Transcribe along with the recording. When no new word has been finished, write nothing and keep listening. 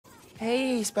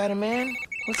Hey, Spider-Man.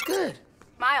 What's good?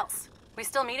 Miles, we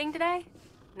still meeting today?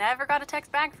 Never got a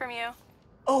text back from you.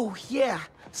 Oh, yeah.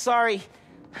 Sorry.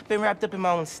 I've been wrapped up in my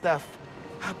own stuff.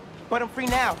 But I'm free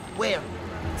now. Where?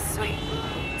 Sweet.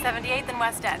 78th and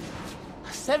West End.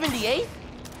 78th?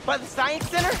 By the Science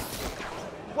Center?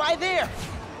 Why there?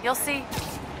 You'll see.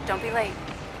 Don't be late.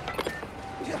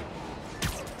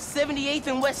 78th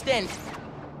and West End.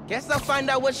 Guess I'll find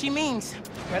out what she means.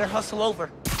 Better hustle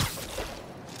over.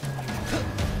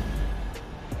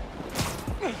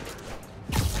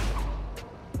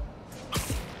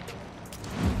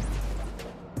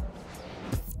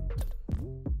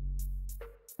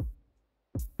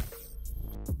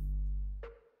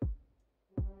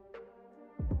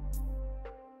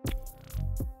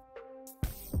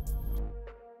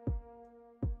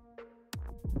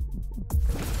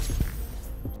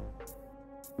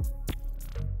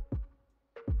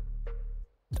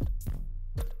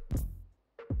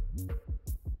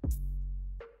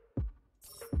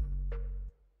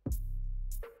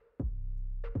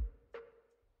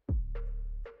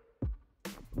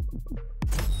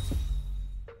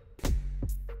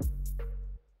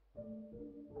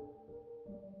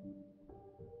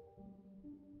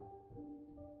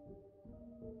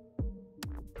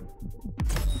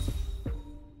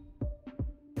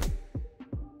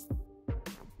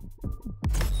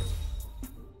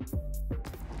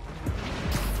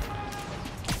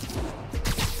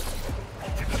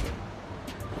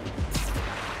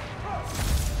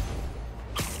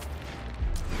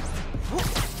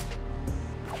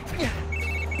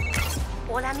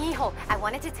 Hola, mijo. I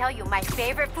wanted to tell you, my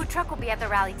favorite food truck will be at the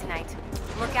rally tonight.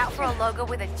 Look out for a logo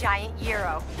with a giant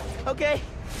gyro. Okay.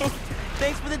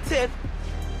 Thanks for the tip.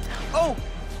 Oh,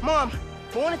 Mom,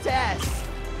 I wanted to ask.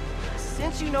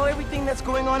 Since you know everything that's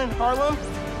going on in Harlem,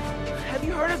 have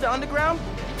you heard of the Underground?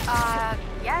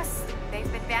 Yes.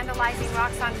 They've been vandalizing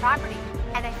Roxxon property,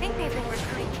 and I think they've been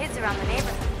recruiting kids around the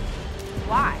neighborhood.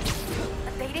 Why?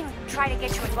 They didn't try to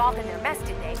get you involved in their mess,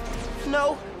 did they?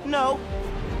 No.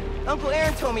 Uncle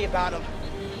Aaron told me about him.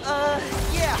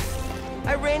 Yeah.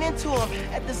 I ran into him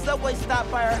at the subway stop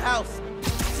by our house.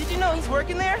 Did you know he's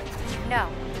working there? No.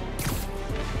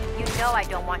 You know I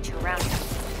don't want you around him.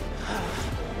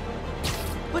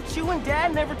 But you and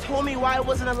Dad never told me why I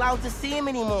wasn't allowed to see him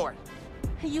anymore.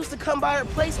 He used to come by our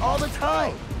place all the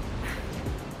time.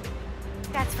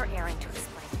 That's for Aaron to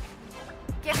explain.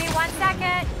 Give me 1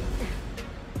 second.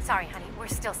 Sorry, honey. We're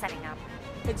still setting up.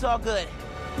 It's all good.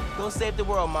 Go save the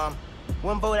world, Mom.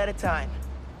 One vote at a time.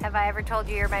 Have I ever told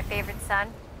you you're my favorite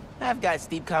son? I've got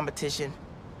steep competition.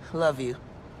 Love you.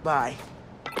 Bye.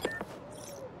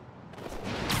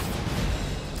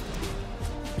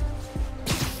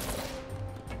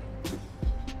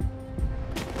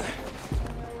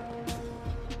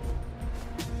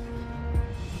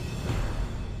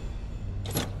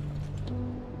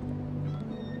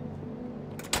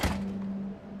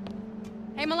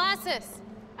 Hey, Molasses!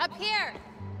 Up here!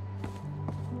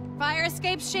 Fire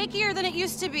escape's shakier than it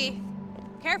used to be.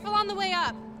 Careful on the way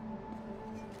up.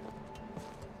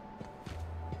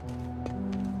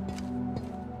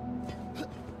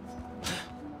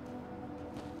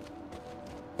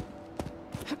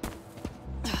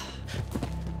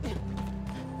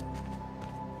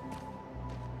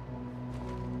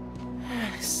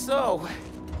 So,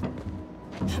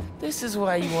 this is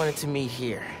why you wanted to meet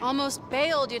here. Almost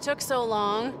bailed you took so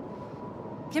long.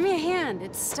 Give me a hand,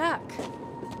 it's stuck.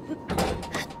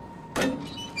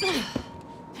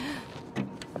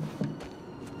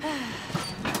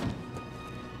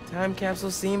 Time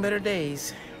capsule's seen better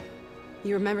days.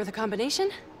 You remember the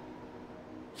combination?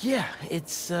 Yeah,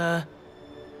 it's, oh,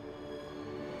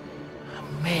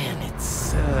 man,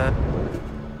 it's,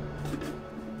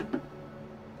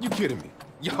 You kidding me?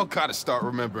 Y'all gotta start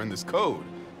remembering this code.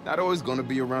 Not always gonna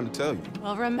be around to tell you.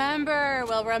 We'll remember,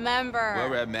 we'll remember. Well,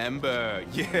 remember.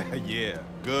 Yeah,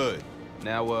 good.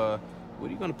 Now, what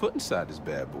are you gonna put inside this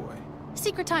bad boy?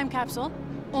 Secret time capsule.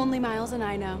 Only Miles and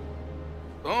I know.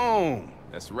 Boom!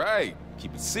 That's right.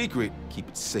 Keep it secret, keep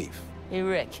it safe. Hey,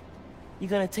 Rick. You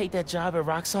gonna take that job at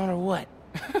Roxxon or what?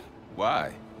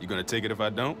 Why? You gonna take it if I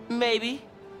don't? Maybe.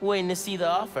 Waiting to see the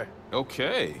offer.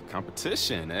 Okay,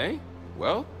 competition, eh?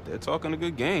 Well, they're talking a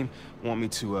good game. Want me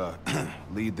to,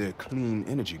 lead their clean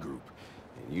energy group.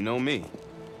 And you know me.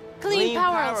 Clean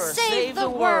power, save the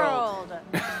world!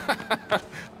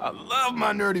 I love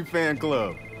my nerdy fan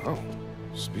club. Oh,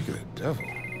 speak of the devil.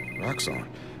 Roxxon.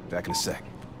 Back in a sec.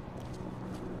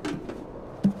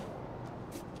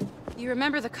 You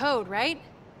remember the code, right?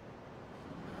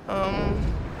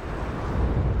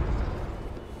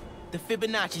 The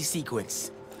Fibonacci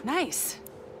sequence. Nice.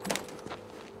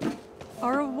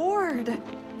 A reward.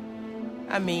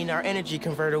 I mean, our energy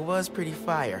converter was pretty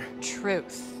fire.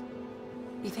 Truth.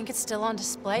 You think it's still on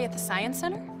display at the Science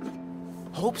Center?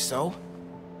 Hope so.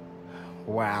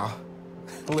 Wow.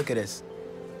 Look at us.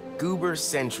 Goober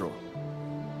Central.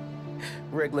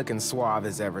 Rick looking suave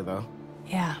as ever, though.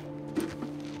 Yeah.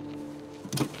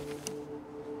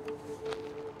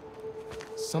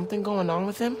 Something going on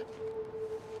with him?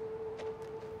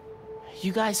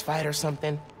 You guys fight or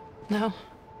something? No.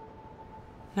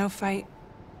 No fight.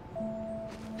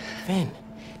 Finn,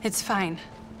 It's fine.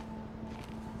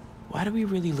 why do we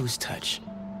really lose touch?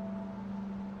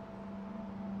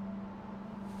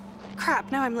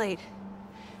 Crap, now I'm late.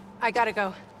 I gotta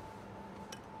go.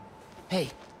 Hey,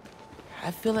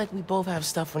 I feel like we both have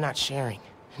stuff we're not sharing.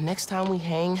 Next time we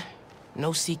hang,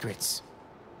 no secrets.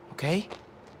 Okay?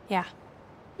 Yeah.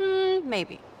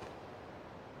 Maybe.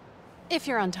 If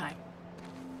you're on time.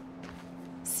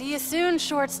 See you soon,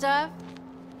 short stuff.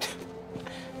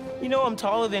 You know I'm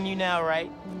taller than you now,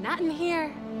 right? Not in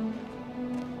here.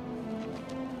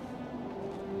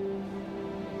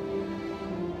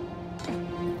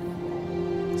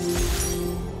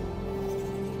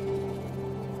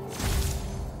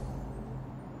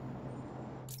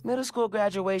 Middle school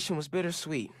graduation was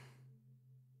bittersweet.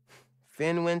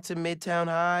 Finn went to Midtown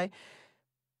High,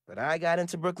 but I got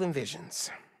into Brooklyn Visions.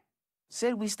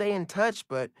 Said we stay in touch,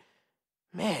 but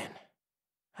man,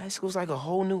 high school's like a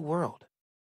whole new world.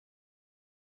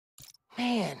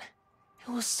 Man,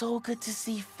 it was so good to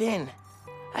see Finn.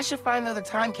 I should find the other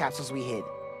time capsules we hid,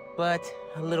 but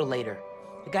a little later.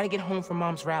 I gotta get home from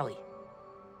Mom's rally.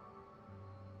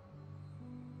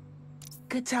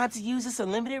 Good time to use this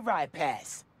unlimited ride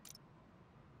pass.